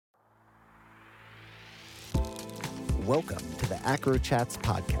Welcome to the Acro Chats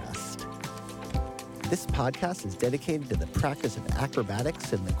podcast. This podcast is dedicated to the practice of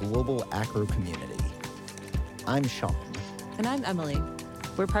acrobatics in the global acro community. I'm Sean. And I'm Emily.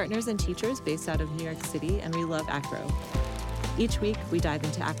 We're partners and teachers based out of New York City, and we love acro. Each week, we dive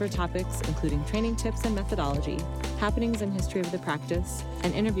into acro topics, including training tips and methodology, happenings and history of the practice,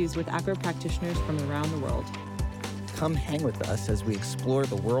 and interviews with acro practitioners from around the world. Come hang with us as we explore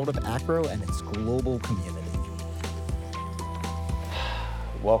the world of acro and its global community.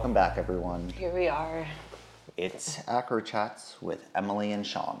 Welcome back, everyone. Here we are. It's Acro Chats with Emily and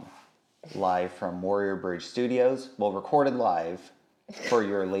Sean, live from Warrior Bridge Studios. Well, recorded live for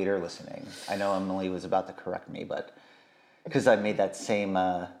your later listening. I know Emily was about to correct me, but because I made that same...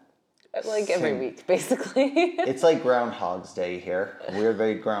 every week, basically. It's like Groundhog's Day here. We're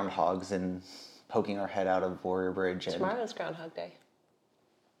very groundhogs and poking our head out of Warrior Bridge. Tomorrow's Groundhog Day.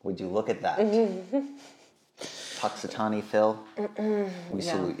 Would you look at that? Puxatani Phil, we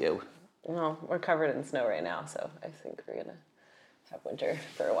salute you. Well, we're covered in snow right now, so I think we're going to have winter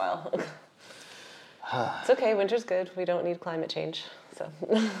for a while. It's okay, winter's good. We don't need climate change, so.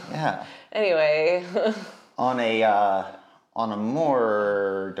 Yeah. Anyway. On a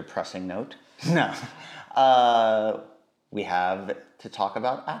more depressing note, we have to talk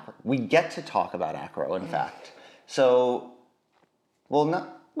about acro. We get to talk about acro, in fact. So,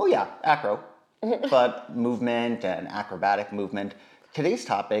 acro, but movement and acrobatic movement. Today's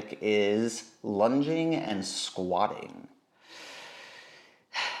topic is lunging and squatting.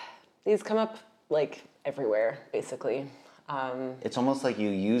 These come up like everywhere, basically. It's almost like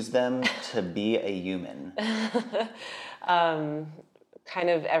you use them to be a human. Kind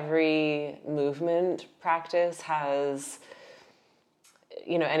of every movement practice has,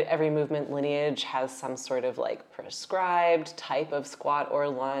 and every movement lineage has some sort of like prescribed type of squat or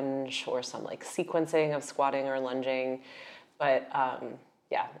lunge or some like sequencing of squatting or lunging. But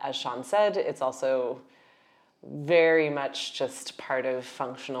as Sean said, it's also very much just part of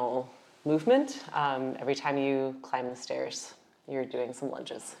functional movement. Every time you climb the stairs, you're doing some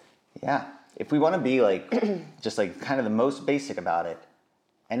lunges. Yeah. If we want to be just kind of the most basic about it,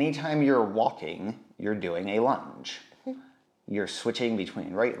 anytime you're walking, you're doing a lunge. You're switching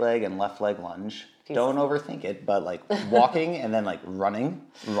between right leg and left leg lunge. Don't overthink it, but walking and then running.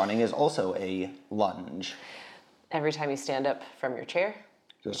 Running is also a lunge. Every time you stand up from your chair,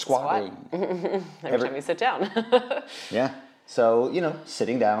 you're squatting. Every time you sit down. Yeah. So,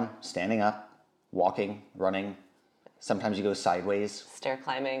 sitting down, standing up, walking, running. Sometimes you go sideways. Stair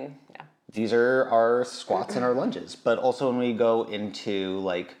climbing, yeah. These are our squats and our lunges. But also when we go into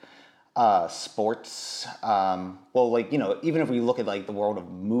sports, even if we look at the world of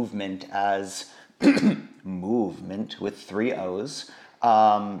movement as movement with 3 O's,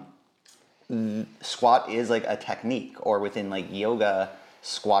 squat is a technique, or within yoga,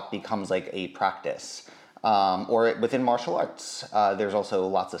 squat becomes a practice. Or within martial arts, there's also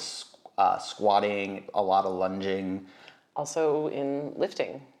lots of squatting, a lot of lunging. Also in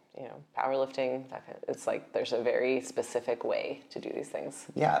lifting, powerlifting, it's there's a very specific way to do these things.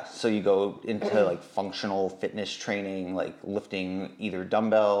 Yeah, so you go into functional fitness training, lifting either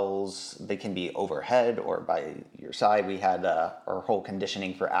dumbbells, they can be overhead or by your side. We had our whole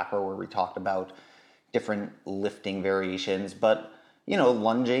conditioning for acro where we talked about different lifting variations, but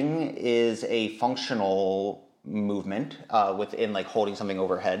lunging is a functional movement within holding something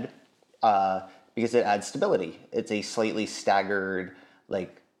overhead because it adds stability. It's a slightly staggered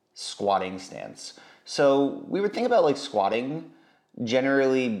squatting stance. So we would think about squatting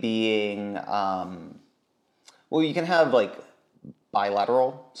generally being, you can have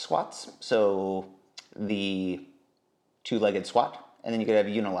bilateral squats. So the 2-legged squat, and then you could have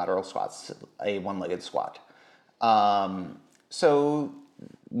unilateral squats, a 1-legged squat. So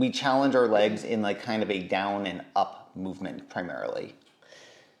we challenge our legs in kind of a down and up movement primarily.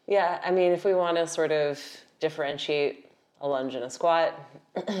 Yeah, I mean, if we want to sort of differentiate a lunge and a squat,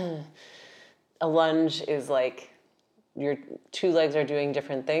 a lunge is your 2 legs are doing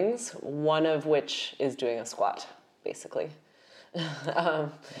different things, one of which is doing a squat, basically.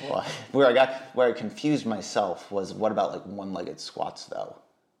 Where I confused myself was what about 1-legged squats though?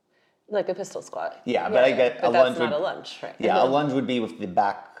 Like a pistol squat. Yeah, but I get but that's not a lunge, right? Yeah, a lunge would be with the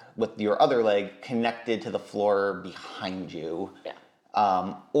back, with your other leg connected to the floor behind you. Yeah.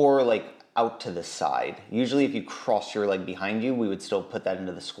 Or out to the side. Usually if you cross your leg behind you, we would still put that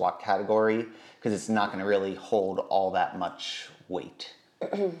into the squat category because it's not going to really hold all that much weight.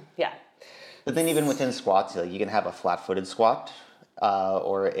 Yeah. But then even within squats, you can have a flat-footed squat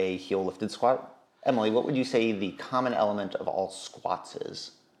or a heel-lifted squat. Emily, what would you say the common element of all squats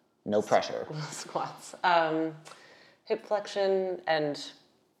is? No pressure. Squats. hip flexion and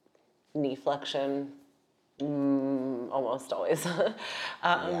knee flexion, almost always.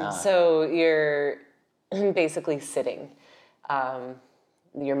 So you're basically sitting.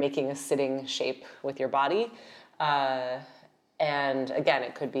 You're making a sitting shape with your body. And again,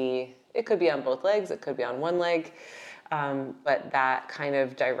 it could be on both legs, it could be on one leg. But that kind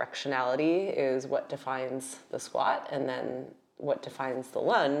of directionality is what defines the squat. And then what defines the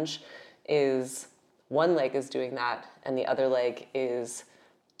lunge is one leg is doing that and the other leg is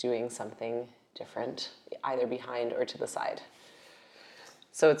doing something different, either behind or to the side.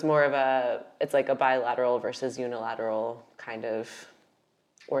 So it's more of it's like a bilateral versus unilateral kind of,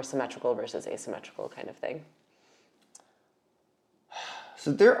 or symmetrical versus asymmetrical kind of thing.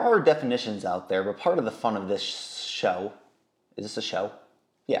 So there are definitions out there, but part of the fun of this show, is this a show?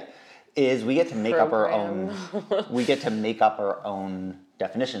 Yeah, is we get to make up our own. We get to make up our own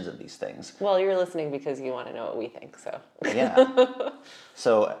definitions of these things. Well, you're listening because you want to know what we think, so. Yeah.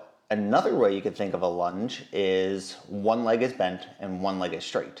 So another way you could think of a lunge is one leg is bent and one leg is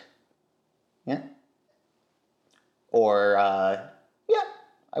straight. Yeah. Or yeah,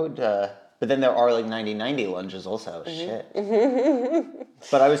 I would. But then there are like 90-90 lunges also. Shit.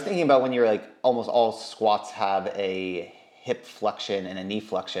 But I was thinking about when you're like, almost all squats have a hip flexion and a knee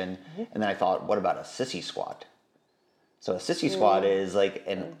flexion. And then I thought, what about a sissy squat? So a sissy squat is like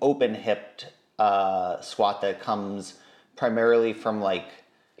an open-hipped squat that comes primarily from like...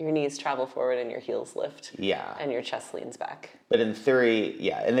 Your knees travel forward and your heels lift. Yeah. And your chest leans back. But in theory,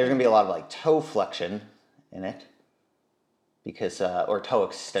 yeah, and there's going to be a lot of like toe flexion in it. Because, or toe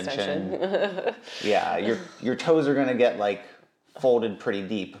extension. Yeah, your toes are going to get like folded pretty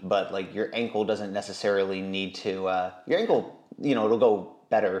deep, but like your ankle doesn't necessarily need to, your ankle, it'll go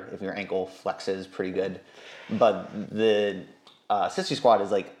better if your ankle flexes pretty good. But the sissy squat is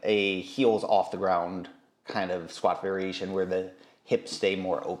like a heels off the ground kind of squat variation where the hips stay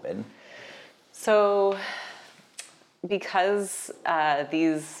more open. So because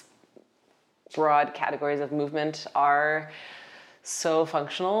these broad categories of movement are so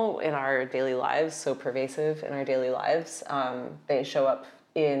functional in our daily lives, so pervasive in our daily lives. They show up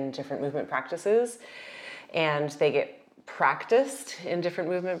in different movement practices and they get practiced in different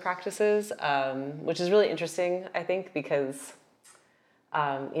movement practices, which is really interesting, I think, because,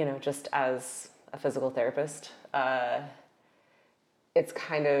 just as a physical therapist, it's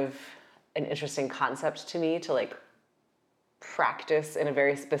kind of an interesting concept to me to like practice in a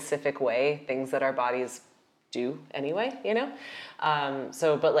very specific way things that our bodies do anyway,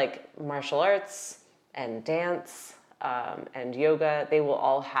 but like martial arts and dance and yoga, they will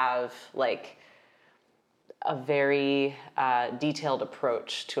all have like a very detailed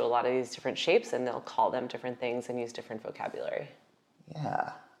approach to a lot of these different shapes, and they'll call them different things and use different vocabulary.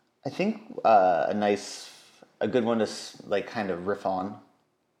 Yeah, I think a good one to like kind of riff on,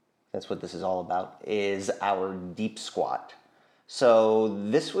 that's what this is all about, is our deep squat. So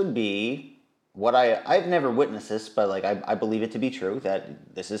this would be what I've never witnessed this, but like I believe it to be true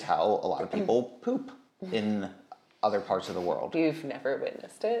that this is how a lot of people poop in other parts of the world. You've never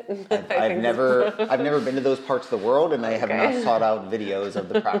witnessed it? I've never been to those parts of the world, and I have not sought out videos of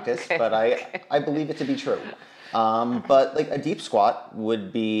the practice, but I believe it to be true. But like a deep squat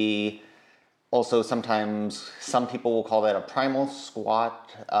would be also sometimes some people will call that a primal squat,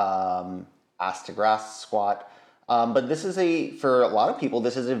 ass to grass squat. But this is for a lot of people,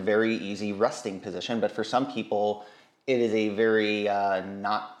 this is a very easy resting position, but for some people, it is a very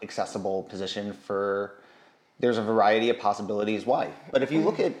not accessible position there's a variety of possibilities why. But if you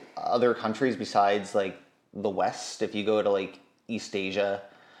look at other countries besides like the West, if you go to like East Asia,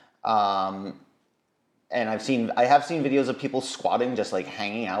 and I have seen videos of people squatting, just like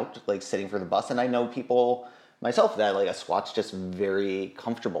hanging out, like sitting for the bus. And I know people myself that like a squat's just very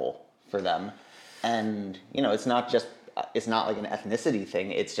comfortable for them. And, it's not like an ethnicity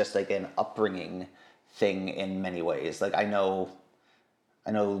thing. It's just like an upbringing thing in many ways. Like I know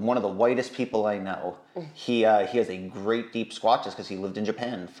one of the whitest people I know, he has a great deep squat just because he lived in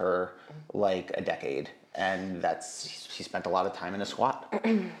Japan for like a decade. And he spent a lot of time in a squat.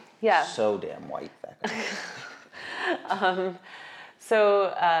 Yeah. So damn white that guy.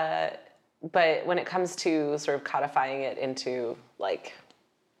 But when it comes to sort of codifying it into like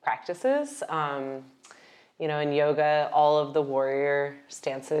practices, in yoga, all of the warrior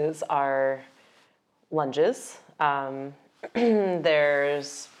stances are lunges.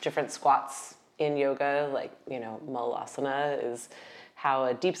 There's different squats in yoga, like, Malasana is how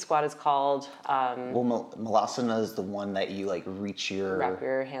a deep squat is called. Malasana is the one that you like wrap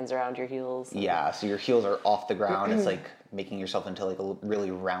your hands around your heels. Yeah, so your heels are off the ground. It's like making yourself into like a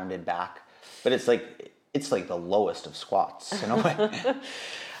really rounded back. But it's like it's like the lowest of squats in a way.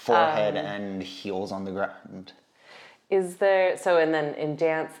 Forehead and heels on the ground. Is there, so, and then in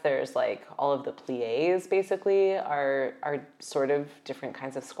dance, there's like all of the pliés basically are sort of different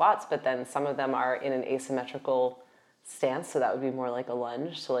kinds of squats, but then some of them are in an asymmetrical stance. So that would be more like a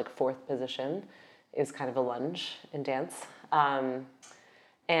lunge. So like fourth position is kind of a lunge in dance.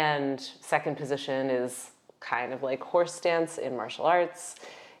 And second position is kind of like horse stance in martial arts,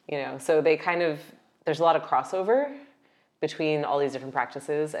 so they kind of, there's a lot of crossover between all these different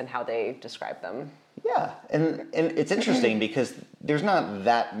practices and how they describe them. Yeah, and it's interesting because there's not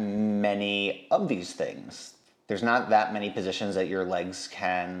that many of these things. There's not that many positions that your legs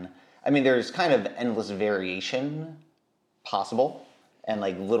can, there's kind of endless variation possible and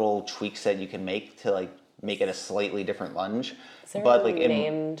like little tweaks that you can make to like make it a slightly different lunge. Is there but a like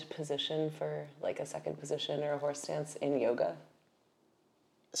named position for like a second position or a horse stance in yoga?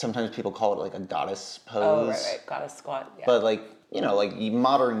 Sometimes people call it like a goddess pose. Oh, right, goddess squat. Yeah. But like, like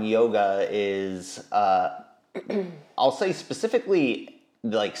modern yoga is, I'll say specifically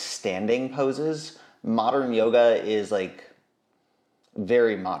like standing poses. Modern yoga is like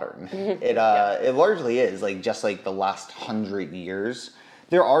very modern. It largely is like just like the last 100 years.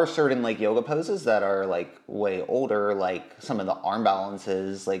 There are certain like yoga poses that are like way older, like some of the arm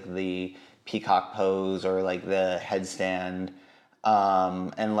balances, like the peacock pose or like the headstand.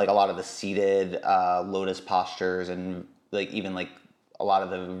 And like a lot of the seated lotus postures and like even like a lot of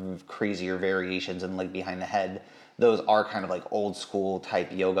the crazier variations and like behind the head, those are kind of like old school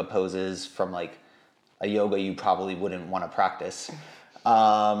type yoga poses from like a yoga you probably wouldn't want to practice.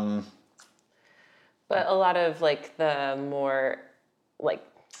 But a lot of like the more like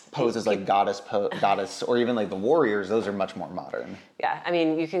poses like goddess or even like the warriors, those are much more modern. Yeah,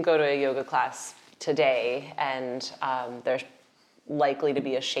 you can go to a yoga class today and there's likely to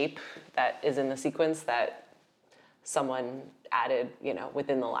be a shape that is in the sequence that someone added,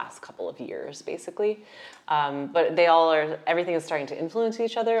 within the last couple of years, basically. But they all are, everything is starting to influence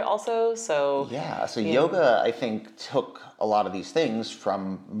each other also, so... Yeah, so yoga, I think, took a lot of these things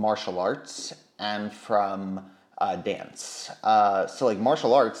from martial arts and from dance. So like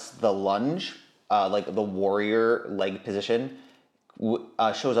martial arts, the lunge, like the warrior leg position,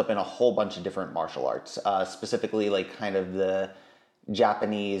 shows up in a whole bunch of different martial arts, specifically like kind of the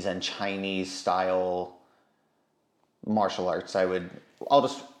Japanese and Chinese style martial arts. I'll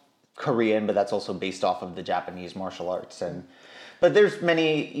just Korean, but that's also based off of the Japanese martial arts. But there's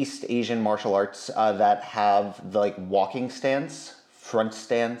many East Asian martial arts that have the like walking stance, front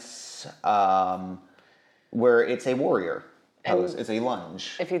stance, where it's a warrior pose. It's a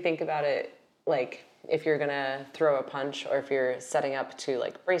lunge. If you think about it, like if you're gonna throw a punch or if you're setting up to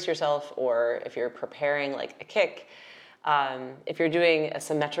like brace yourself or if you're preparing like a kick, if you're doing a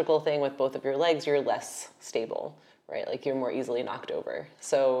symmetrical thing with both of your legs, you're less stable, right? Like you're more easily knocked over.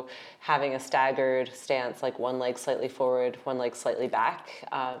 So having a staggered stance, like one leg slightly forward, one leg slightly back,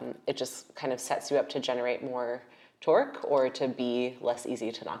 it just kind of sets you up to generate more torque or to be less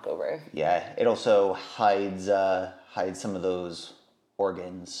easy to knock over. Yeah, it also hides some of those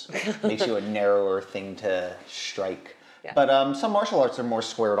organs, makes you a narrower thing to strike. Yeah. But some martial arts are more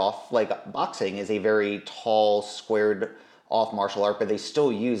squared off. Like boxing is a very tall, squared off martial art, but they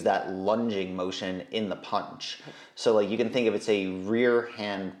still use that lunging motion in the punch. So like you can think of it's a rear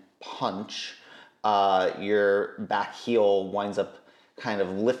hand punch. Your back heel winds up kind of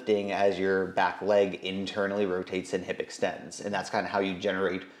lifting as your back leg internally rotates and hip extends. And that's kind of how you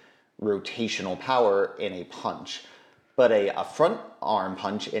generate rotational power in a punch. But a front arm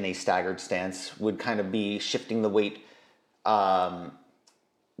punch in a staggered stance would kind of be shifting the weight.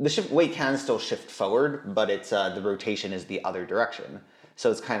 Weight can still shift forward, but it's the rotation is the other direction.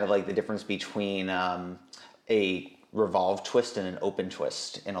 So it's kind of like the difference between a revolve twist and an open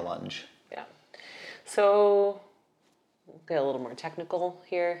twist in a lunge. Yeah. So we'll get a little more technical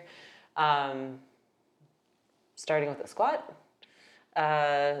here. Starting with the squat.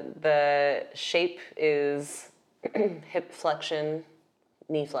 The shape is hip flexion,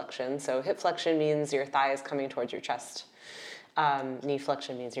 knee flexion. So hip flexion means your thigh is coming towards your chest. Knee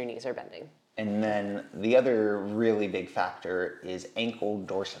flexion means your knees are bending. And then the other really big factor is ankle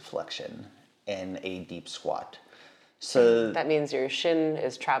dorsiflexion in a deep squat. So that means your shin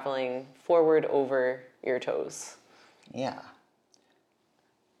is traveling forward over your toes. Yeah.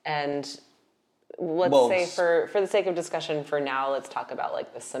 And let's say for the sake of discussion for now, let's talk about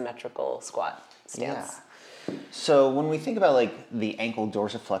like the symmetrical squat stance. Yeah. So when we think about like the ankle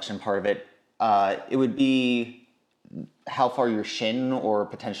dorsiflexion part of it, it would be how far your shin, or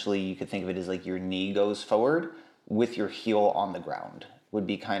potentially you could think of it as like your knee goes forward with your heel on the ground, would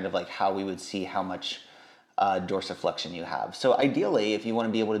be kind of like how we would see how much dorsiflexion you have. So ideally, if you want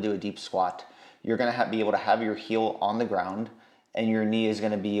to be able to do a deep squat, you're going to be able to have your heel on the ground, and your knee is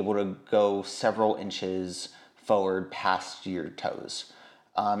going to be able to go several inches forward past your toes.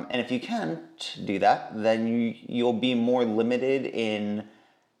 And if you can't do that, then you'll be more limited in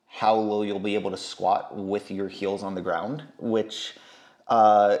how low you'll be able to squat with your heels on the ground, which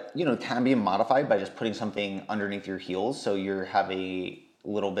can be modified by just putting something underneath your heels, so you have a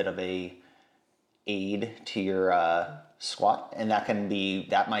little bit of a aid to your squat, and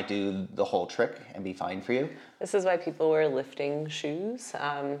that might do the whole trick and be fine for you. This is why people wear lifting shoes.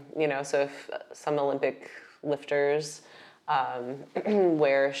 So if some Olympic lifters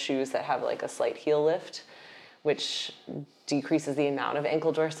wear shoes that have like a slight heel lift, which decreases the amount of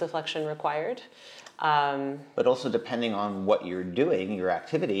ankle dorsiflexion required. But also, depending on what you're doing, your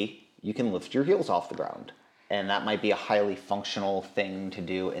activity, you can lift your heels off the ground. And that might be a highly functional thing to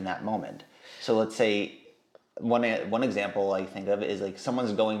do in that moment. So let's say one example I think of is like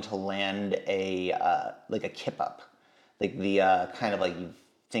someone's going to land a kip up. Like the kind of like you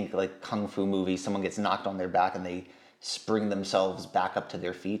think like kung fu movie, someone gets knocked on their back and they spring themselves back up to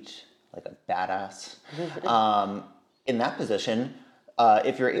their feet like a badass. In that position,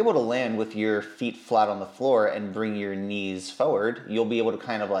 if you're able to land with your feet flat on the floor and bring your knees forward, you'll be able to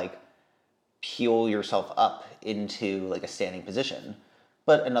kind of like peel yourself up into like a standing position.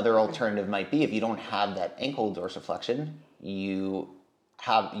 But another alternative might be if you don't have that ankle dorsiflexion, you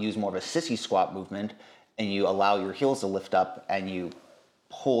use more of a sissy squat movement and you allow your heels to lift up and you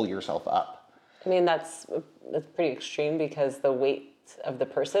pull yourself up. I mean, that's pretty extreme because the weight of the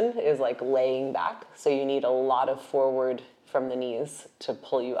person is like laying back. So you need a lot of forward from the knees to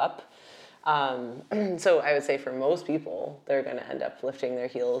pull you up. So I would say for most people, they're going to end up lifting their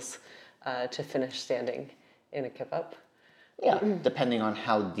heels to finish standing in a kip up. Yeah, depending on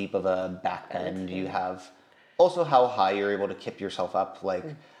how deep of a back bend you have. Also how high you're able to kip yourself up. Like,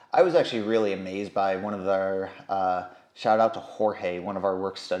 I was actually really amazed by one of our, shout out to Jorge, one of our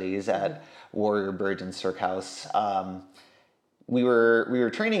work studies at Warrior Bridge and Cirque House. We were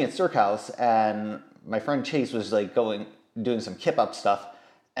training at Cirque House, and my friend Chase was like doing some kip up stuff,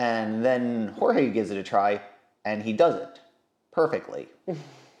 and then Jorge gives it a try, and he does it perfectly.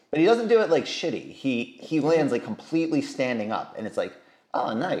 But he doesn't do it like shitty. He lands like completely standing up, and it's like,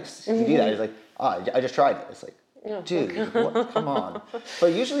 oh, nice. You do that. He's like, oh, I just tried it. It's like, dude, come on.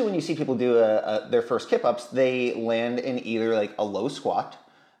 But usually when you see people do their first kip ups, they land in either like a low squat,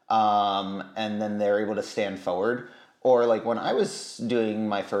 and then they're able to stand forward. Or like when I was doing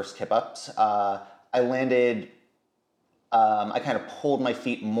my first kip ups, I landed. I kind of pulled my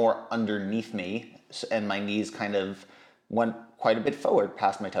feet more underneath me, and my knees kind of went quite a bit forward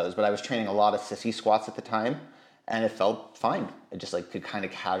past my toes. But I was training a lot of sissy squats at the time, and it felt fine. I just like could kind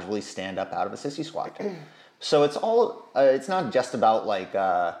of casually stand up out of a sissy squat. So it's not just about like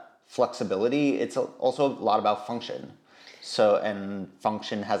flexibility. It's also a lot about function. And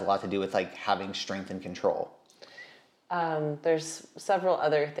function has a lot to do with like having strength and control. There's several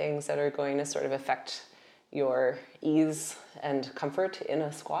other things that are going to sort of affect your ease and comfort in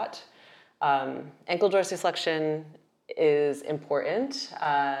a squat. Ankle dorsiflexion is important.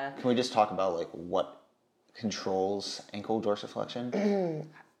 Can we just talk about like what controls ankle dorsiflexion?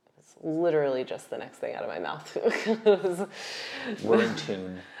 It's literally just the next thing out of my mouth. We're in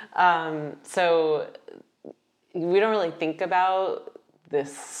tune. So we don't really think about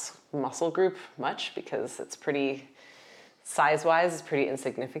this muscle group much because it's pretty, size-wise, it's pretty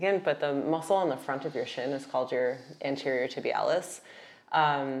insignificant, but the muscle on the front of your shin is called your anterior tibialis.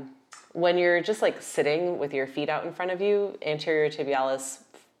 When you're just like sitting with your feet out in front of you, anterior tibialis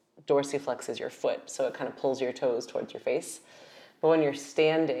dorsiflexes your foot, so it kind of pulls your toes towards your face. But when you're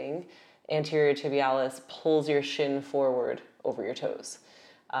standing, anterior tibialis pulls your shin forward over your toes.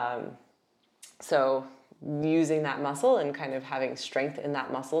 So using that muscle and kind of having strength in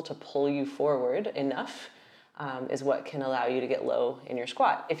that muscle to pull you forward enough is what can allow you to get low in your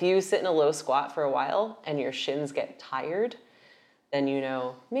squat. If you sit in a low squat for a while and your shins get tired, then you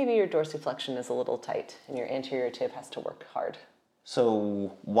know maybe your dorsiflexion is a little tight and your anterior tib has to work hard.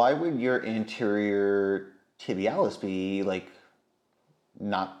 So why would your anterior tibialis be like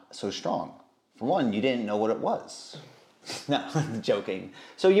not so strong? For one, you didn't know what it was. No, joking.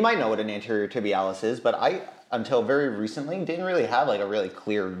 So you might know what an anterior tibialis is, but I, until very recently, didn't really have like a really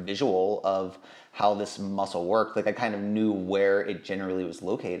clear visual of how this muscle worked. Like I kind of knew where it generally was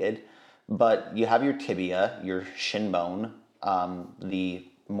located, but you have your tibia, your shin bone, the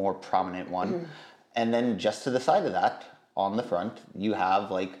more prominent one, and then just to the side of that, on the front, you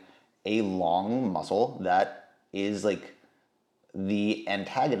have like a long muscle that is like the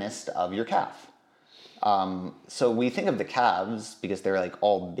antagonist of your calf. So we think of the calves because they're like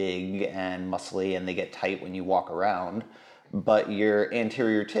all big and muscly and they get tight when you walk around, but your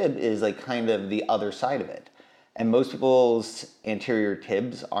anterior tib is like kind of the other side of it. And most people's anterior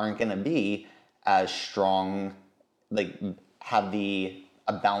tibs aren't going to be as strong, like have a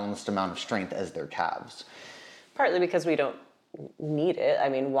balanced amount of strength as their calves. Partly because we don't need it. I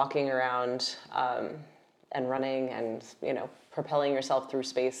mean, walking around and running and, propelling yourself through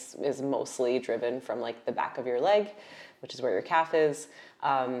space is mostly driven from like the back of your leg, which is where your calf is.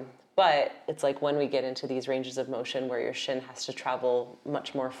 But it's like when we get into these ranges of motion where your shin has to travel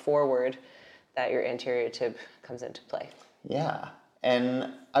much more forward, that your anterior tib comes into play. Yeah.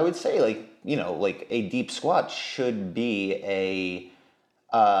 And I would say like a deep squat should be a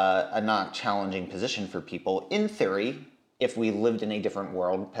not challenging position for people in theory, if we lived in a different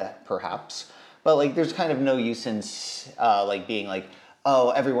world, perhaps. But like, there's kind of no use in like being like,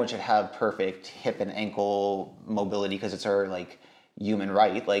 oh, everyone should have perfect hip and ankle mobility because it's our like human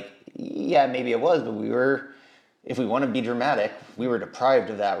right. Like, yeah, maybe it was, but if we want to be dramatic, we were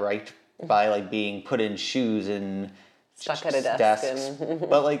deprived of that right by like being put in shoes and stuck at a desk. Desks.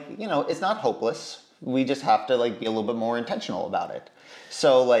 But like, it's not hopeless. We just have to like be a little bit more intentional about it.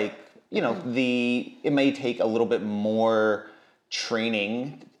 So like, it may take a little bit more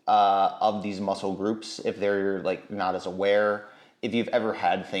training of these muscle groups if they're like not as aware. If you've ever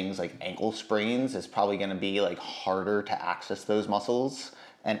had things like ankle sprains, it's probably going to be like harder to access those muscles.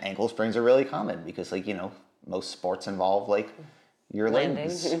 And ankle sprains are really common because like, most sports involve like your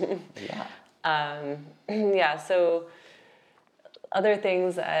legs. Yeah. Yeah, so other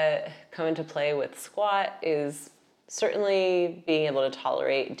things that come into play with squat is certainly being able to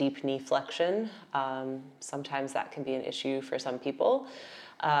tolerate deep knee flexion. Sometimes that can be an issue for some people.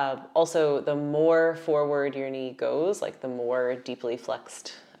 Also, the more forward your knee goes, like the more deeply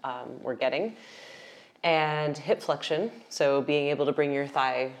flexed we're getting. And hip flexion, so being able to bring your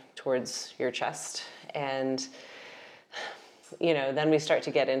thigh towards your chest. And, then we start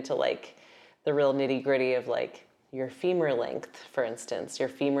to get into like the real nitty gritty of like your femur length, for instance, your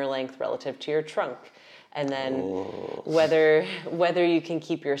femur length relative to your trunk. And then whether you can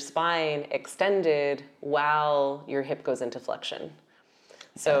keep your spine extended while your hip goes into flexion.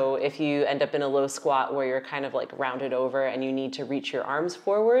 So if you end up in a low squat where you're kind of like rounded over and you need to reach your arms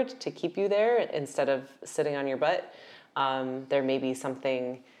forward to keep you there instead of sitting on your butt, there may be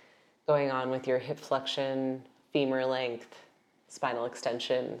something going on with your hip flexion, femur length, spinal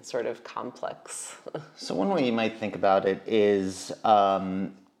extension sort of complex. So one way you might think about it is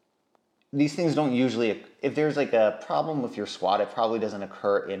these things don't usually, if there's like a problem with your squat, it probably doesn't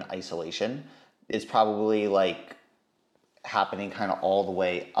occur in isolation. It's probably like happening kind of all the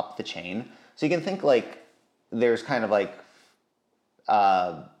way up the chain. So you can think like there's kind of like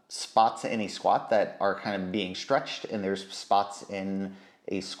spots in a squat that are kind of being stretched, and there's spots in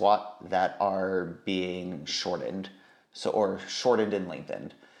a squat that are being shortened, or shortened and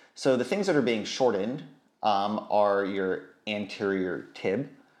lengthened. So the things that are being shortened are your anterior tib,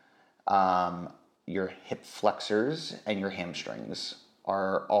 your hip flexors, and your hamstrings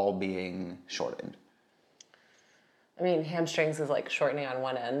are all being shortened. I mean, hamstrings is like shortening on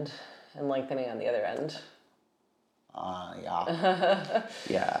one end and lengthening on the other end. Yeah.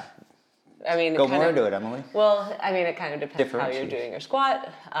 Yeah. I mean, go more into it, Emily. Well, I mean, it kind of depends how you're doing your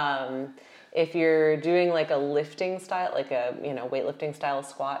squat. If you're doing like a lifting style, like a weightlifting style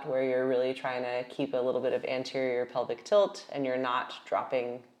squat where you're really trying to keep a little bit of anterior pelvic tilt and you're not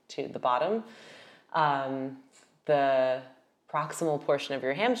dropping to the bottom, the proximal portion of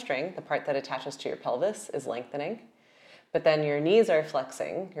your hamstring, the part that attaches to your pelvis, is lengthening. But then your knees are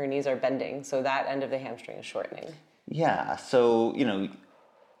flexing, your knees are bending, so that end of the hamstring is shortening. Yeah, so,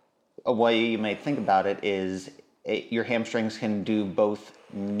 a way you might think about it is your hamstrings can do both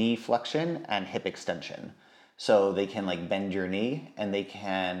knee flexion and hip extension. So they can like bend your knee, and they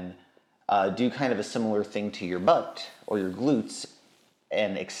can do kind of a similar thing to your butt or your glutes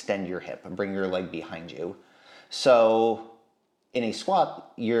and extend your hip and bring your leg behind you. So in a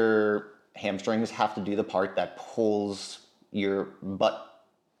squat, your hamstrings have to do the part that pulls your butt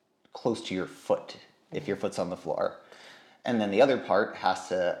close to your foot if your foot's on the floor. And then the other part has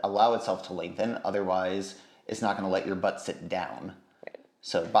to allow itself to lengthen, otherwise it's not going to let your butt sit down. Right.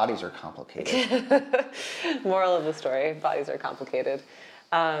 So bodies are complicated. Moral of the story, bodies are complicated.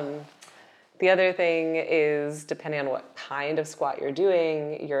 The other thing is, depending on what kind of squat you're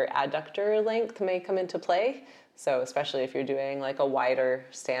doing, your adductor length may come into play. So especially if you're doing like a wider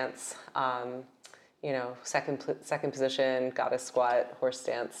stance, second position, goddess squat, horse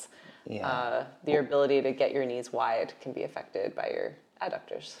stance, your ability to get your knees wide can be affected by your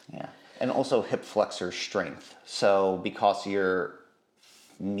adductors. Yeah. And also hip flexor strength. So because your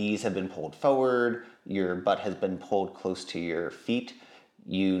knees have been pulled forward, your butt has been pulled close to your feet,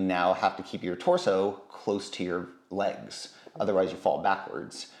 you now have to keep your torso close to your legs. Otherwise you fall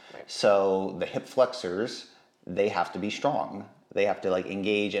backwards. Right. So the hip flexors, they have to be strong. They have to like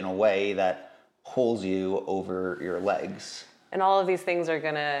engage in a way that pulls you over your legs. And all of these things are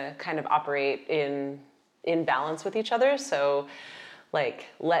going to kind of operate in balance with each other. So like,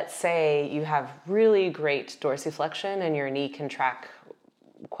 let's say you have really great dorsiflexion and your knee can track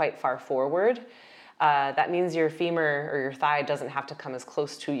quite far forward. That means your femur or your thigh doesn't have to come as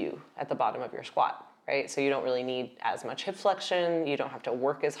close to you at the bottom of your squat, right? So you don't really need as much hip flexion. You don't have to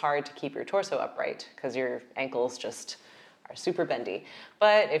work as hard to keep your torso upright because your ankles just are super bendy.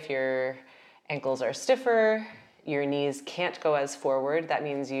 But if your ankles are stiffer, your knees can't go as forward. That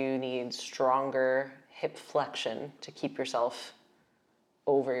means you need stronger hip flexion to keep yourself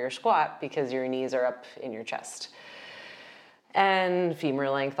over your squat because your knees are up in your chest. And femur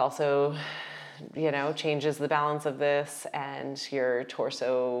length also, changes the balance of this, and your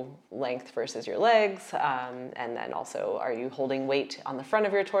torso length versus your legs. And then also, are you holding weight on the front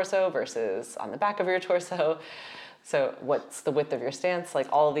of your torso versus on the back of your torso? So what's the width of your stance? Like,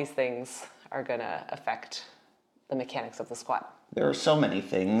 all of these things are gonna affect the mechanics of the squat. There are so many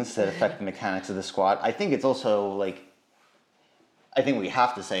things that affect the mechanics of the squat. I think it's also I think we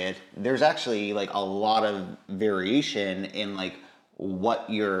have to say it. There's actually like a lot of variation in like what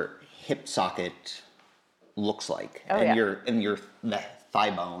your hip socket looks like, and the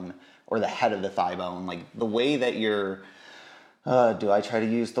thigh bone or the head of the thigh bone, like the way that your do I try to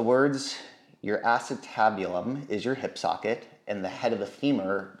use the words? Your acetabulum is your hip socket, and the head of the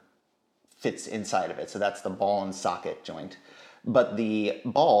femur fits inside of it. So that's the ball and socket joint. But the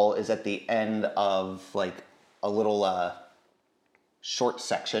ball is at the end of like a little short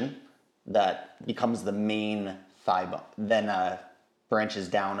section that becomes the main thigh bone, then branches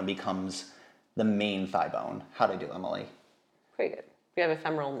down and becomes the main thigh bone. How'd I do, Emily? Pretty good. We have a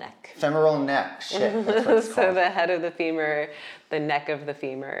femoral neck. Femoral neck, shit, that's what it's So called. the head of the femur, the neck of the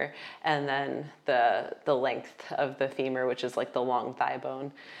femur, and then the length of the femur, which is like the long thigh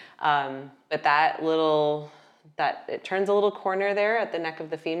bone. But it turns a little corner there at the neck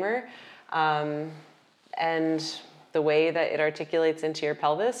of the femur. And the way that it articulates into your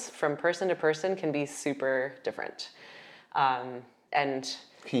pelvis from person to person can be super different. And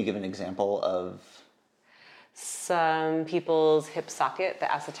Can you give an example of? some people's hip socket, the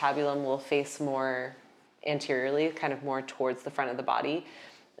acetabulum, will face more anteriorly, kind of more towards the front of the body.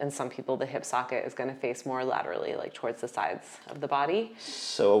 And some people, the hip socket is going to face more laterally, like towards the sides of the body.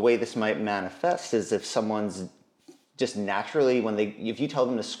 So a way this might manifest is if someone's just naturally, if you tell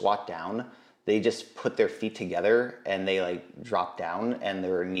them to squat down, they just put their feet together and they like drop down and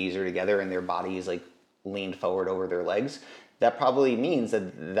their knees are together and their body is like leaned forward over their legs. That probably means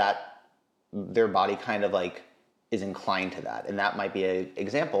that their body kind of like is inclined to that. And that might be an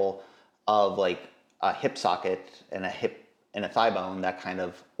example of like a hip socket and a hip and a thigh bone that kind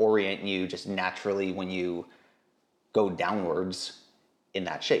of orient you just naturally when you go downwards in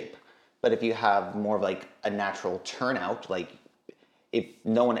that shape. But if you have more of like a natural turnout, like if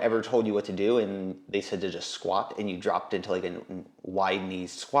no one ever told you what to do and they said to just squat and you dropped into like a wide knee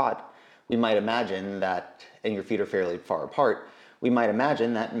squat, we might imagine that, and your feet are fairly far apart, we might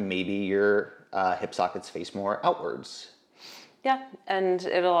imagine that maybe your hip sockets face more outwards. Yeah, and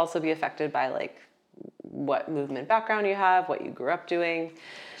it'll also be affected by like what movement background you have, what you grew up doing.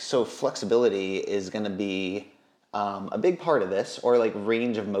 So flexibility is going to be a big part of this, or like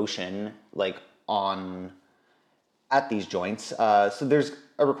range of motion, like at these joints. So there's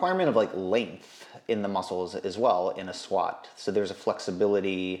a requirement of like length in the muscles as well in a squat. So there's a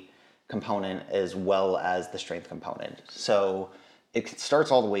flexibility component as well as the strength component. So it starts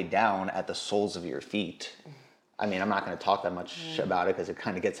all the way down at the soles of your feet. I mean, I'm not going to talk that much about it because it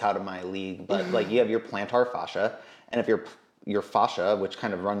kind of gets out of my league, but like you have your plantar fascia, and if your fascia, which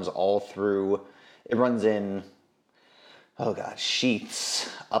kind of runs all through, it runs in, sheaths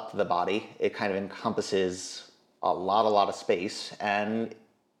up the body. It kind of encompasses a lot of space, and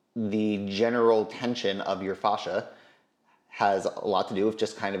the general tension of your fascia has a lot to do with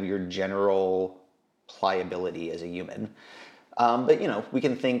just kind of your general pliability as a human. But we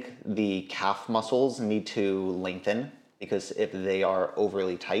can think the calf muscles need to lengthen, because if they are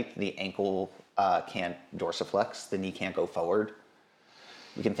overly tight, the ankle can't dorsiflex, the knee can't go forward.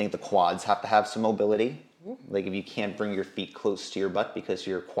 We can think the quads have to have some mobility. Like if you can't bring your feet close to your butt because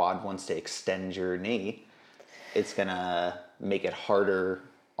your quad wants to extend your knee, it's gonna make it harder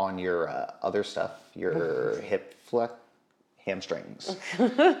on your other stuff, your hamstrings.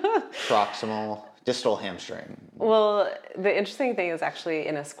 Proximal, distal hamstring. Well, the interesting thing is actually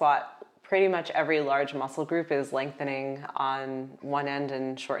in a squat, pretty much every large muscle group is lengthening on one end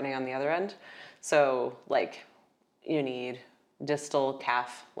and shortening on the other end. So like you need distal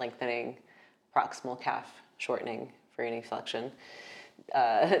calf lengthening, proximal calf shortening for your knee flexion,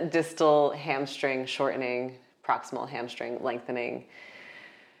 distal hamstring shortening, proximal hamstring lengthening,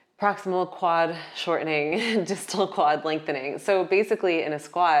 proximal quad shortening, distal quad lengthening. So basically in a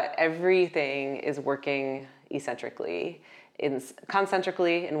squat, everything is working eccentrically,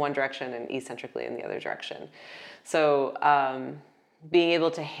 concentrically in one direction and eccentrically in the other direction. So being able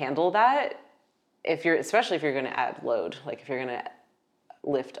to handle that, especially if you're going to add load, like if you're going to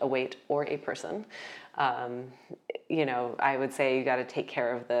lift a weight or a person, I would say you got to take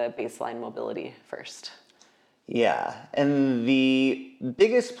care of the baseline mobility first. Yeah, and the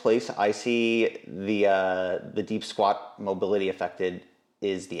biggest place I see the deep squat mobility affected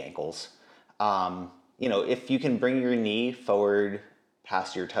is the ankles. If you can bring your knee forward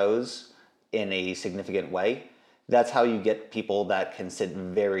past your toes in a significant way, that's how you get people that can sit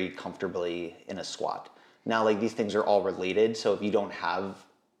very comfortably in a squat. Now, like these things are all related, so if you don't have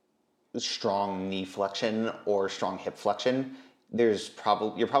strong knee flexion or strong hip flexion, you're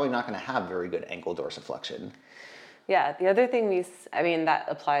probably not going to have very good ankle dorsiflexion. Yeah, the other thing that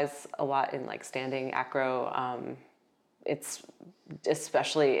applies a lot in like standing acro. It's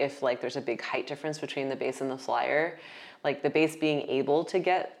especially if like there's a big height difference between the base and the flyer, like the base being able to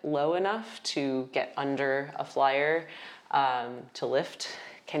get low enough to get under a flyer to lift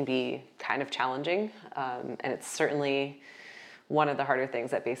can be kind of challenging, and it's certainly one of the harder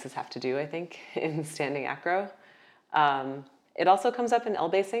things that bases have to do, I think, in standing acro. It also comes up in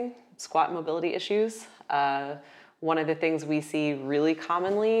L-basing, squat mobility issues. One of the things we see really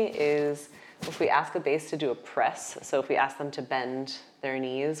commonly is if we ask a base to do a press, so if we ask them to bend their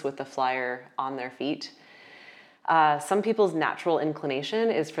knees with the flyer on their feet, some people's natural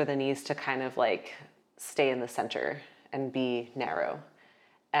inclination is for the knees to kind of like stay in the center and be narrow.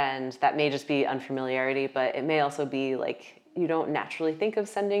 And that may just be unfamiliarity, but it may also be like you don't naturally think of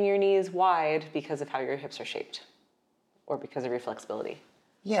sending your knees wide because of how your hips are shaped or because of your flexibility.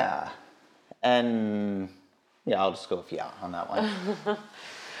 Yeah. And yeah, I'll just go with yeah on that one.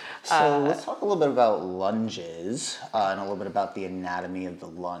 So let's talk a little bit about lunges and a little bit about the anatomy of the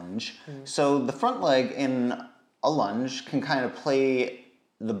lunge. So the front leg in a lunge can kind of play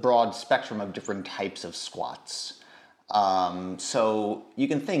the broad spectrum of different types of squats. So you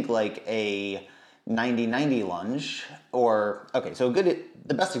can think like a 90-90 lunge,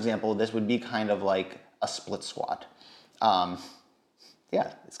 the best example of this would be kind of like a split squat.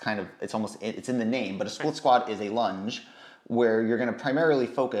 It's in the name, but a split squat is a lunge where you're going to primarily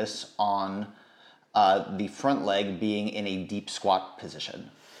focus on the front leg being in a deep squat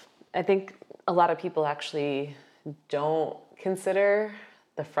position. I think a lot of people actually don't consider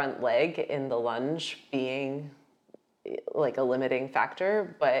the front leg in the lunge being like a limiting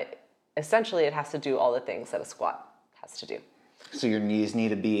factor, but essentially it has to do all the things that a squat has to do. So your knees need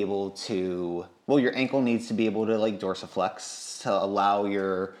to be able to, your ankle needs to be able to like dorsiflex to allow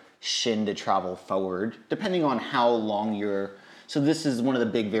your shin to travel forward, depending on how long so this is one of the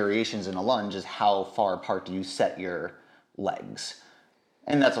big variations in a lunge is how far apart do you set your legs.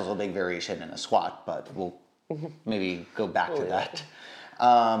 And that's also a big variation in a squat, but we'll maybe go back to that.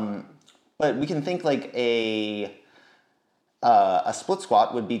 But we can think like a split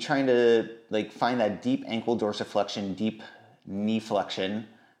squat would be trying to like find that deep ankle dorsiflexion, deep knee flexion,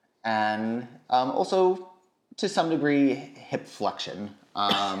 and also to some degree hip flexion.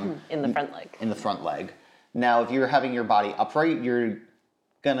 In the front leg. In the front leg. Now, if you're having your body upright, you're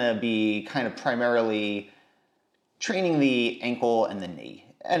gonna be kind of primarily training the ankle and the knee.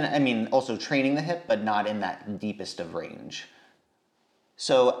 And I mean, also training the hip, but not in that deepest of range.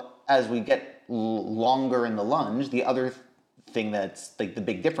 So as we get longer in the lunge, the other thing that's like the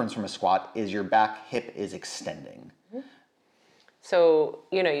big difference from a squat is your back hip is extending. So,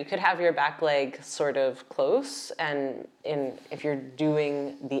 you could have your back leg sort of close, and if you're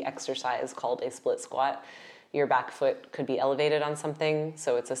doing the exercise called a split squat, your back foot could be elevated on something.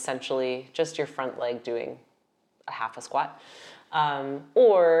 So it's essentially just your front leg doing a half a squat.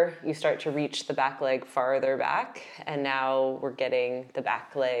 Or you start to reach the back leg farther back, and now we're getting the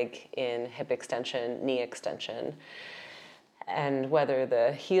back leg in hip extension, knee extension. And whether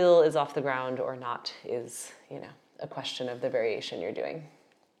the heel is off the ground or not is, a question of the variation you're doing.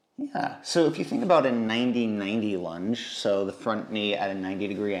 Yeah, so if you think about a 90-90 lunge, so the front knee at a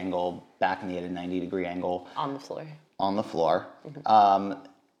 90-degree angle, back knee at a 90-degree angle. On the floor. On the floor. Mm-hmm.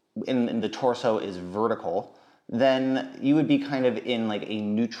 And the torso is vertical. then you would be kind of in like a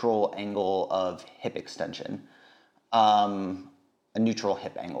neutral angle of hip extension, a neutral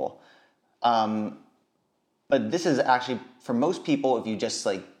hip angle. But this is actually, for most people, if you just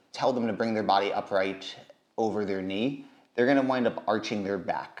like tell them to bring their body upright over their knee, they're gonna wind up arching their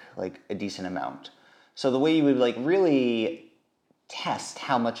back like a decent amount. So the way you would like really test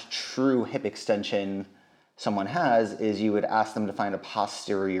how much true hip extension someone has is you would ask them to find a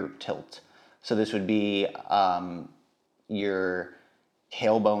posterior tilt. So this would be your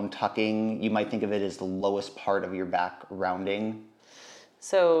tailbone tucking. You might think of it as the lowest part of your back rounding.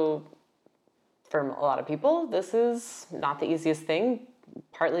 So for a lot of people, this is not the easiest thing,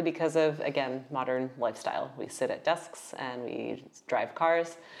 partly because of, again, modern lifestyle. We sit at desks and we drive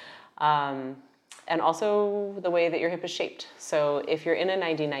cars. And also the way that your hip is shaped. So if you're in a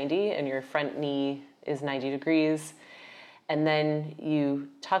 90-90 and your front knee is 90 degrees, and then you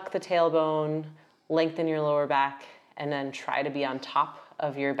tuck the tailbone, lengthen your lower back, and then try to be on top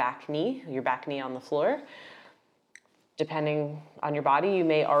of your back knee on the floor, depending on your body, you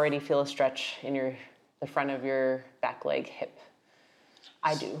may already feel a stretch in the front of your back leg hip.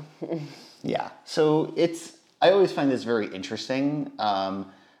 I do. Yeah. So I always find this very interesting.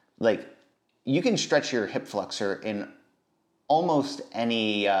 Like, you can stretch your hip flexor in almost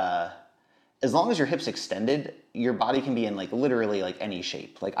any, as long as your hip's extended, your body can be in like literally like any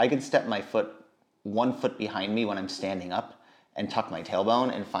shape. Like I can step my foot 1 foot behind me when I'm standing up and tuck my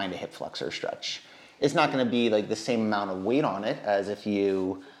tailbone and find a hip flexor stretch. It's not going to be like the same amount of weight on it as if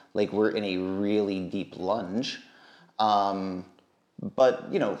you like were in a really deep lunge. But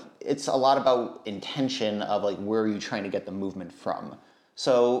it's a lot about intention of like where are you trying to get the movement from.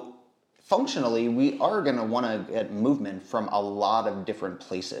 So functionally, we are going to want to get movement from a lot of different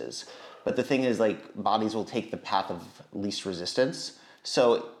places. But the thing is, like, bodies will take the path of least resistance.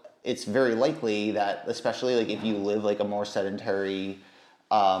 So it's very likely that, especially like if you live like a more sedentary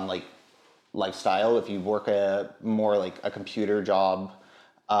like lifestyle, if you work more like a computer job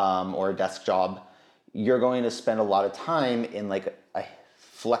or a desk job, you're going to spend a lot of time in like a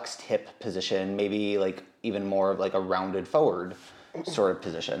flexed hip position, maybe like even more of like a rounded forward sort of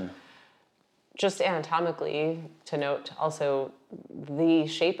position. Just anatomically, to note also, the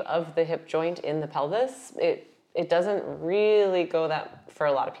shape of the hip joint in the pelvis, it doesn't really go that, for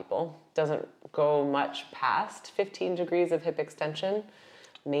a lot of people, doesn't go much past 15 degrees of hip extension,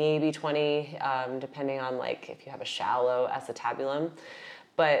 maybe 20, depending on like if you have a shallow acetabulum.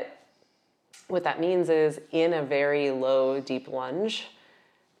 But what that means is in a very low, deep lunge,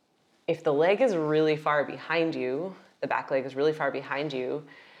 if the leg is really far behind you, the back leg is really far behind you,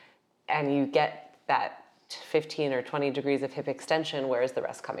 and you get that 15 or 20 degrees of hip extension, where is the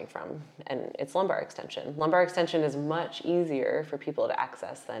rest coming from? And it's lumbar extension. Lumbar extension is much easier for people to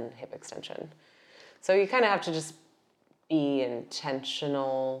access than hip extension. So you kind of have to just be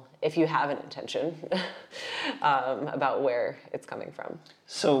intentional, if you have an intention, about where it's coming from.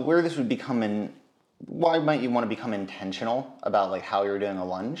 So where this would become why might you want to become intentional about like how you're doing a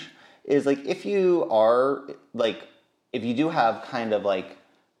lunge is like if you are like, if you do have kind of like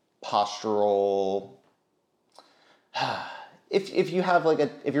postural, if you have like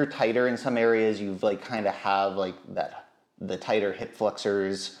if you're tighter in some areas, you've like kind of have like the tighter hip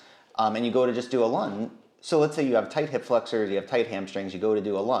flexors, and you go to just do a lunge. So let's say you have tight hip flexors, you have tight hamstrings, you go to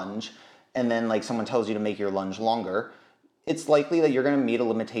do a lunge, and then like someone tells you to make your lunge longer. It's likely that you're going to meet a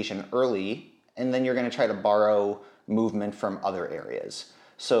limitation early, and then you're going to try to borrow movement from other areas.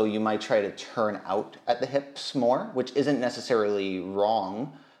 So you might try to turn out at the hips more, which isn't necessarily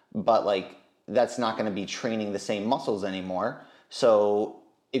wrong, but like that's not going to be training the same muscles anymore. So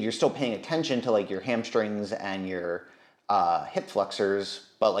if you're still paying attention to like your hamstrings and your hip flexors,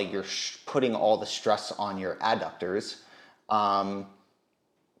 but like you're putting all the stress on your adductors,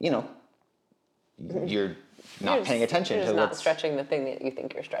 you're not paying attention to what's not stretching the thing that you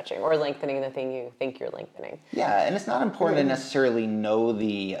think you're stretching, or lengthening the thing you think you're lengthening. Yeah, and it's not important to necessarily know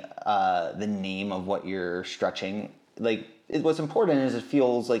the name of what you're stretching. Like, what's important is it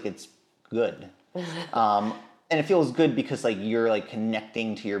feels like it's good, and it feels good because like you're like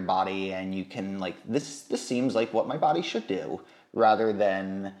connecting to your body, and you can like this seems like what my body should do, rather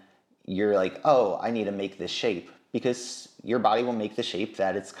than you're like, oh, I need to make this shape, because your body will make the shape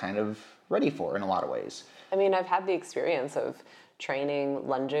that it's kind of ready for in a lot of ways. I mean, I've had the experience of training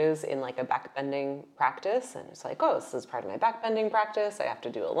lunges in like a back bending practice, and it's like, oh, this is part of my back bending practice. I have to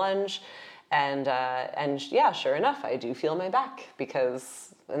do a lunge, and yeah, sure enough, I do feel my back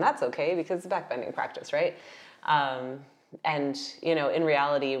and that's okay because it's a back bending practice, right? And in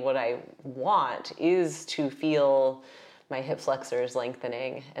reality, what I want is to feel my hip flexors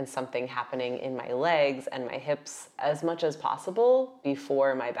lengthening and something happening in my legs and my hips as much as possible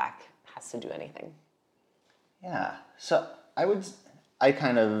before my back has to do anything. Yeah. So I always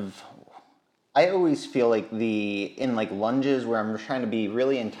feel like in like lunges where I'm trying to be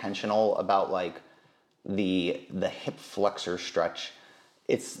really intentional about like the hip flexor stretch,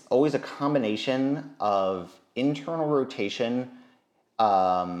 it's always a combination of internal rotation,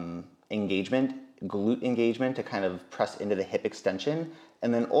 engagement, glute engagement to kind of press into the hip extension,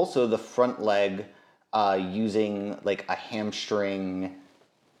 and then also the front leg using like a hamstring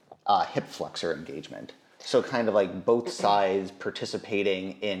hip flexor engagement. So kind of like both sides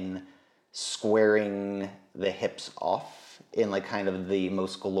participating in squaring the hips off in like kind of the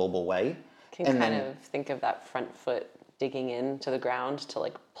most global way. Can kind of think of that front foot digging into the ground to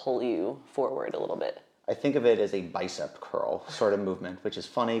like pull you forward a little bit. I think of it as a bicep curl sort of movement, which is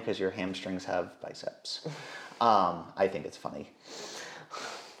funny because your hamstrings have biceps. I think it's funny.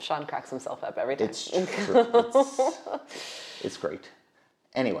 Sean cracks himself up every time. It's true. It's great.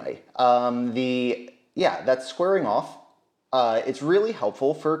 Anyway, that squaring off, it's really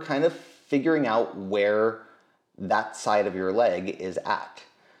helpful for kind of figuring out where that side of your leg is at.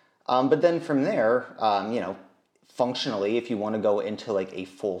 But then from there, functionally, if you want to go into like a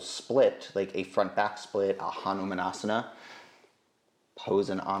full split, like a front back split, a Hanumanasana, pose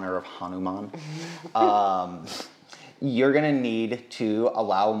in honor of Hanuman, you're going to need to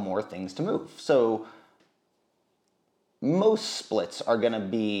allow more things to move. So most splits are going to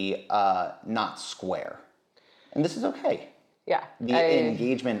be not square. And this is okay. Yeah. The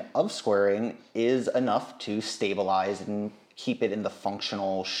engagement of squaring is enough to stabilize and keep it in the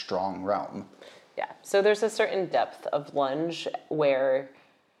functional, strong realm. Yeah. So there's a certain depth of lunge where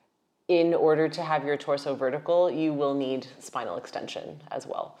in order to have your torso vertical, you will need spinal extension as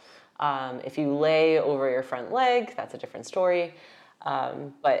well. If you lay over your front leg, that's a different story.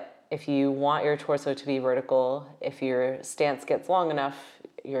 But if you want your torso to be vertical, if your stance gets long enough,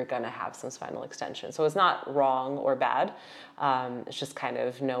 you're going to have some spinal extension. So it's not wrong or bad. It's just kind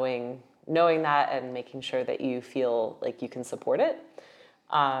of knowing that and making sure that you feel like you can support it.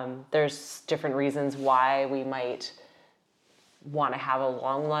 There's different reasons why we might want to have a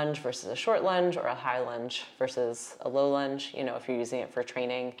long lunge versus a short lunge, or a high lunge versus a low lunge, if you're using it for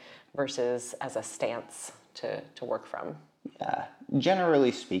training versus as a stance to work from. Yeah.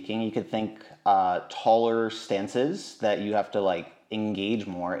 Generally speaking, you could think taller stances that you have to like engage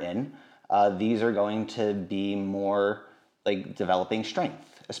more in. These are going to be more like developing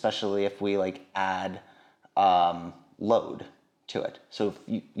strength, especially if we like add load to it. So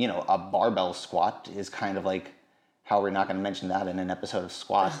if a barbell squat is kind of like, how we're not going to mention that in an episode of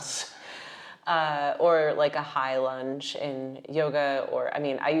squats. Or like a high lunge in yoga, or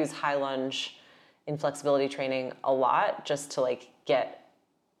I use high lunge in flexibility training a lot just to like get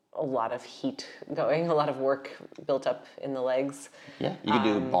a lot of heat going, a lot of work built up in the legs. Yeah, you could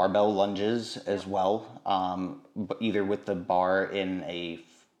do barbell lunges as well, either with the bar in a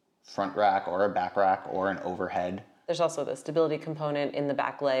front rack or a back rack or an overhead. There's also the stability component in the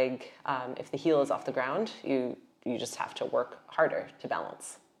back leg. If the heel is off the ground, you just have to work harder to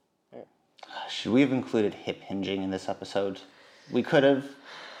balance. Should we have included hip hinging in this episode? We could have,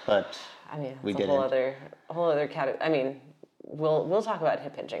 but we didn't. A whole other category. We'll talk about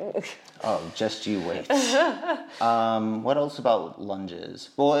hip hinging. Oh, just you wait. What else about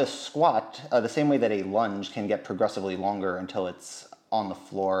lunges? Well, a squat, the same way that a lunge can get progressively longer until it's on the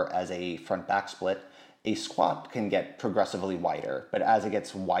floor as a front back split, a squat can get progressively wider. But as it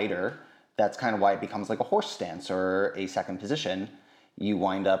gets wider, that's kind of why it becomes like a horse stance or a second position. You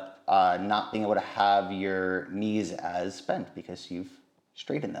wind up not being able to have your knees as bent because you've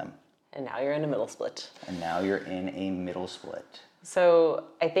straightened them. And now you're in a middle split. So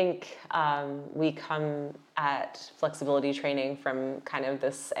I think we come at flexibility training from kind of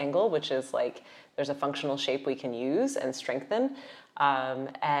this angle, which is like there's a functional shape we can use and strengthen.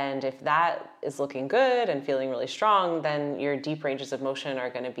 And if that is looking good and feeling really strong, then your deep ranges of motion are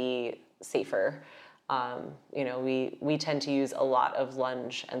going to be safer. We tend to use a lot of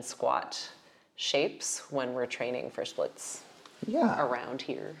lunge and squat shapes when we're training for splits. Yeah. Around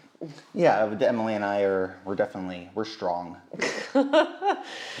here. Yeah, Emily and I we're strong.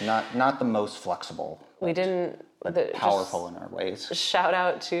 Not the most flexible. But powerful in our ways. Shout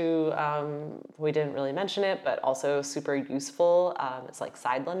out to, we didn't really mention it, but also super useful. It's like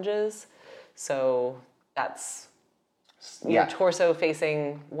side lunges. So that's your torso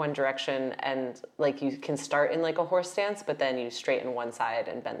facing one direction, and like you can start in like a horse stance, but then you straighten one side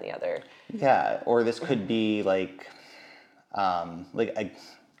and bend the other. Yeah, or this could be like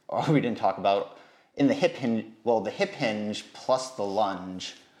we didn't talk about in the hip hinge, well, the hip hinge plus the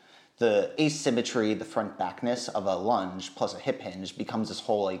lunge, the asymmetry, the front backness of a lunge plus a hip hinge becomes this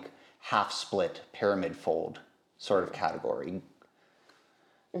whole like half split pyramid fold sort of category.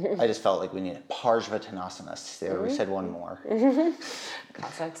 I just felt like we needed Parsvatanasana. There, we said one more.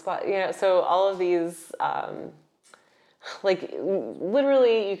 Cossack squat. So all of these, like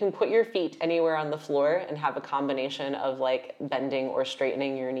literally you can put your feet anywhere on the floor and have a combination of like bending or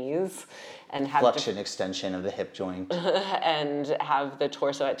straightening your knees and have Flexion, extension of the hip joint. and have the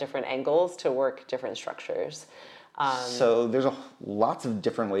torso at different angles to work different structures. So there's lots of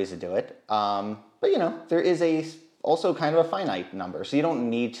different ways to do it. But there is also kind of a finite number. So you don't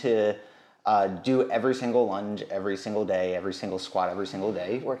need to do every single lunge every single day, every single squat every single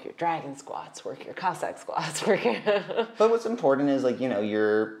day. Work your dragon squats, work your Cossack squats, work your... But what's important is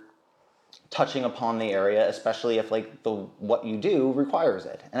you're touching upon the area, especially if what you do requires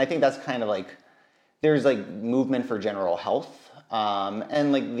it. And I think that's kind of there's movement for general health.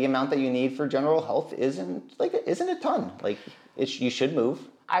 And the amount that you need for general health isn't a ton. You should move.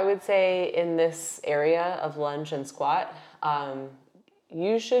 I would say in this area of lunge and squat,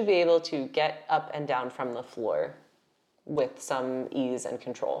 you should be able to get up and down from the floor with some ease and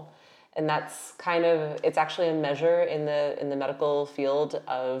control. And that's it's actually a measure in the medical field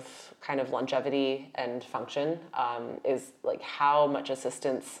of kind of longevity and function, is how much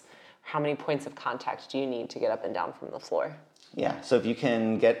assistance, how many points of contact do you need to get up and down from the floor? Yeah, so if you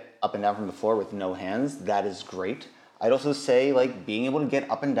can get up and down from the floor with no hands, that is great. I'd also say being able to get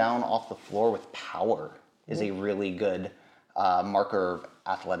up and down off the floor with power is a really good marker of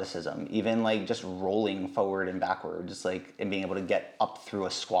athleticism. Even just rolling forward and backwards, and being able to get up through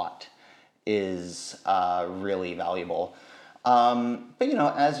a squat is really valuable. But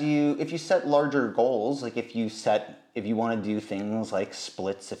if you set larger goals, if you want to do things like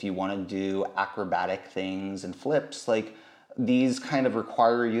splits, if you want to do acrobatic things and flips, these kind of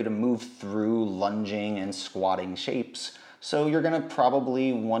require you to move through lunging and squatting shapes. So you're going to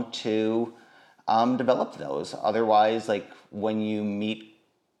probably want to develop those. Otherwise, when you meet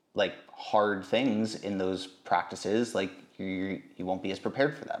hard things in those practices, you won't be as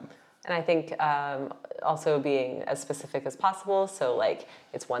prepared for them. And I think also being as specific as possible. So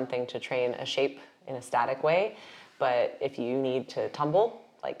it's one thing to train a shape in a static way, but if you need to tumble,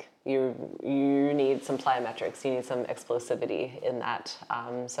 you need some plyometrics, you need some explosivity in that.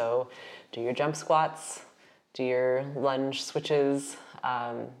 So do your jump squats, do your lunge switches,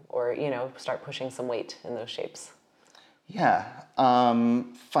 or start pushing some weight in those shapes. Yeah.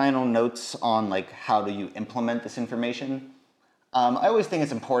 Final notes on how do you implement this information. I always think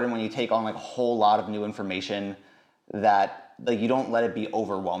it's important when you take on a whole lot of new information that you don't let it be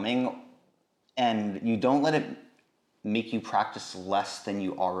overwhelming, and you don't let it make you practice less than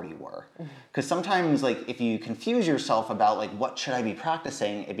you already were. Because sometimes if you confuse yourself about what should I be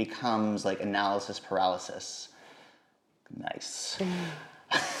practicing, it becomes analysis paralysis. Nice.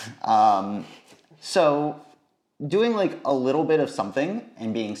 So doing a little bit of something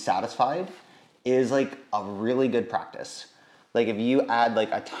and being satisfied is a really good practice. If you add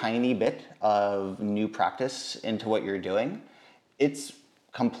a tiny bit of new practice into what you're doing, it's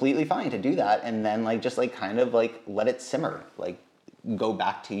completely fine to do that, and then let it simmer. Go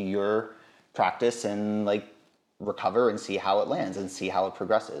back to your practice and recover and see how it lands and see how it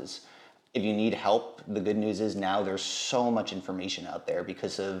progresses. If you need help, the good news is now there's so much information out there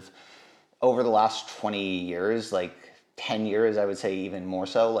because of over the last 20 years, 10 years, I would say even more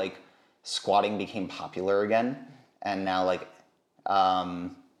so, squatting became popular again. And now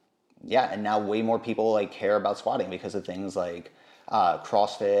and now way more people care about squatting because of things like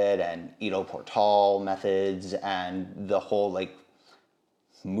CrossFit and Ido Portal methods and the whole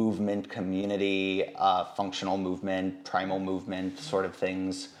movement community, functional movement, primal movement sort of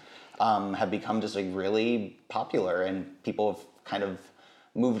things have become just really popular, and people have kind of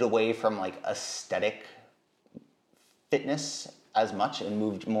moved away from aesthetic fitness as much and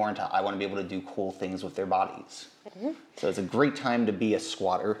moved more into I want to be able to do cool things with their bodies. Mm-hmm. So it's a great time to be a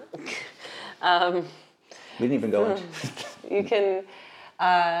squatter. We didn't even go into You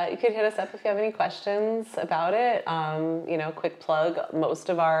could hit us up if you have any questions about it. Quick plug, most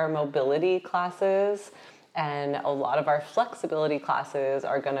of our mobility classes and a lot of our flexibility classes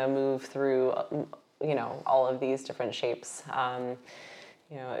are going to move through, all of these different shapes.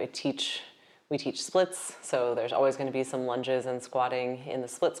 We teach splits, so there's always going to be some lunges and squatting in the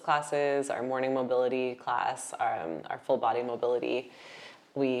splits classes. Our morning mobility class, our full body mobility,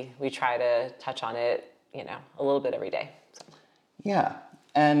 we try to touch on it, a little bit every day. So. Yeah,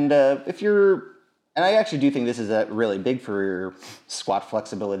 and if you're And I actually do think this is really big for your squat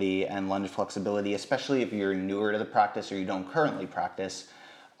flexibility and lunge flexibility, especially if you're newer to the practice or you don't currently practice.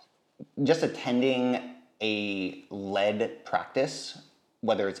 Just attending a led practice,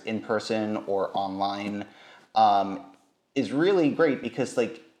 whether it's in person or online, is really great because,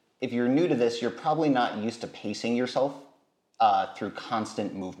 like, if you're new to this, you're probably not used to pacing yourself through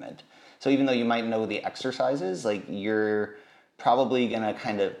constant movement. So even though you might know the exercises, like, you're probably gonna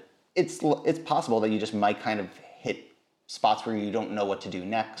kind of, it's possible that you just might kind of hit spots where you don't know what to do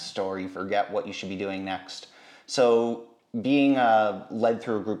next, or you forget what you should be doing next. So being led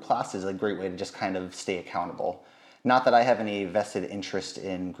through a group class is a great way to just kind of stay accountable. Not that I have any vested interest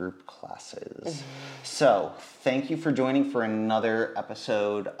in group classes. So thank you for joining for another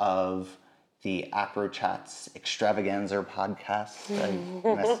episode of the Acro Chats Extravaganza podcast.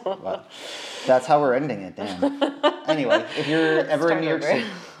 Well, that's how we're ending it, damn. Anyway, if you're ever in New York City...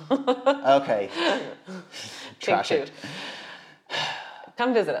 Okay. Trash it.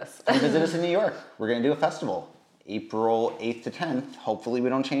 Come visit us. Come visit us in New York. We're going to do a festival, April 8th to 10th. Hopefully we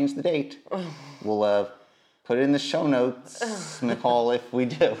don't change the date. We'll put it in the show notes, Nicole, if we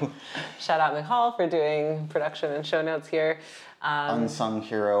do. Shout out McHall for doing production and show notes here. Unsung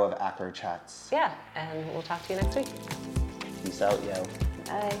hero of Acro Chats. Yeah, and we'll talk to you next week. Peace out, yo.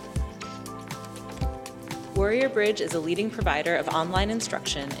 Bye. Warrior Bridge is a leading provider of online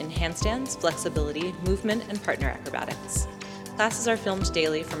instruction in handstands, flexibility, movement, and partner acrobatics. Classes are filmed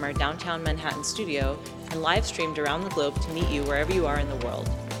daily from our downtown Manhattan studio and live streamed around the globe to meet you wherever you are in the world.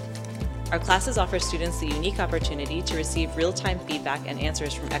 Our classes offer students the unique opportunity to receive real-time feedback and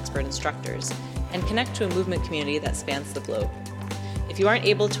answers from expert instructors and connect to a movement community that spans the globe. If you aren't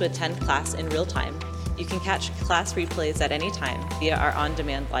able to attend class in real time, you can catch class replays at any time via our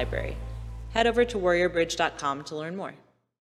on-demand library. Head over to warriorbridge.com to learn more.